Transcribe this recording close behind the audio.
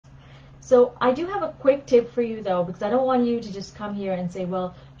So I do have a quick tip for you though, because I don't want you to just come here and say,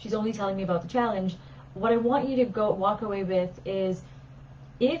 well, she's only telling me about the challenge. What I want you to walk away with is,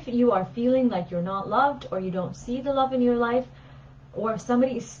 if you are feeling like you're not loved, or you don't see the love in your life, or if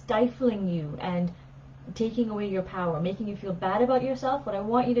somebody is stifling you and taking away your power, making you feel bad about yourself, what I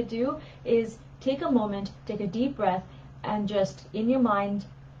want you to do is take a moment, take a deep breath, and just in your mind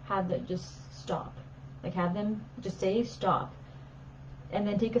have them just stop. Like, have them just say stop, and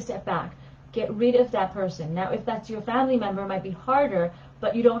then take a step back. Get rid of that person. Now, if that's your family member, it might be harder,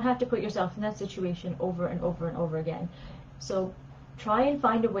 but you don't have to put yourself in that situation over and over and over again. So try and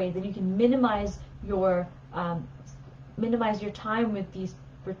find a way that you can minimize your time with this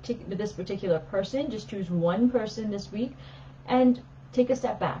particular person. Just choose one person this week and take a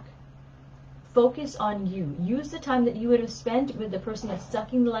step back. Focus on you. Use the time that you would have spent with the person that's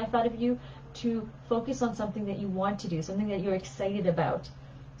sucking the life out of you to focus on something that you want to do, something that you're excited about.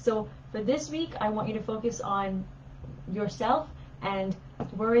 So for this week, I want you to focus on yourself and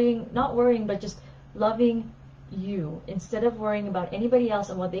not worrying, but just loving you instead of worrying about anybody else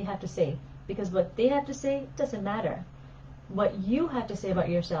and what they have to say, because what they have to say doesn't matter. What you have to say about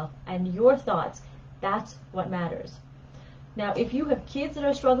yourself and your thoughts, that's what matters. Now, if you have kids that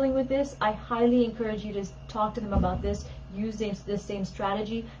are struggling with this, I highly encourage you to talk to them about this, use this same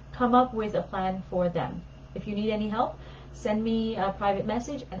strategy, come up with a plan for them. If you need any help, send me a private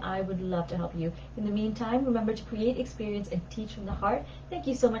message and I would love to help you. In the meantime, remember to create, experience, and teach from the heart. Thank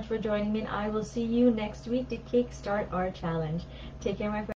you so much for joining me, and I will see you next week to kickstart our challenge. Take care, my friends.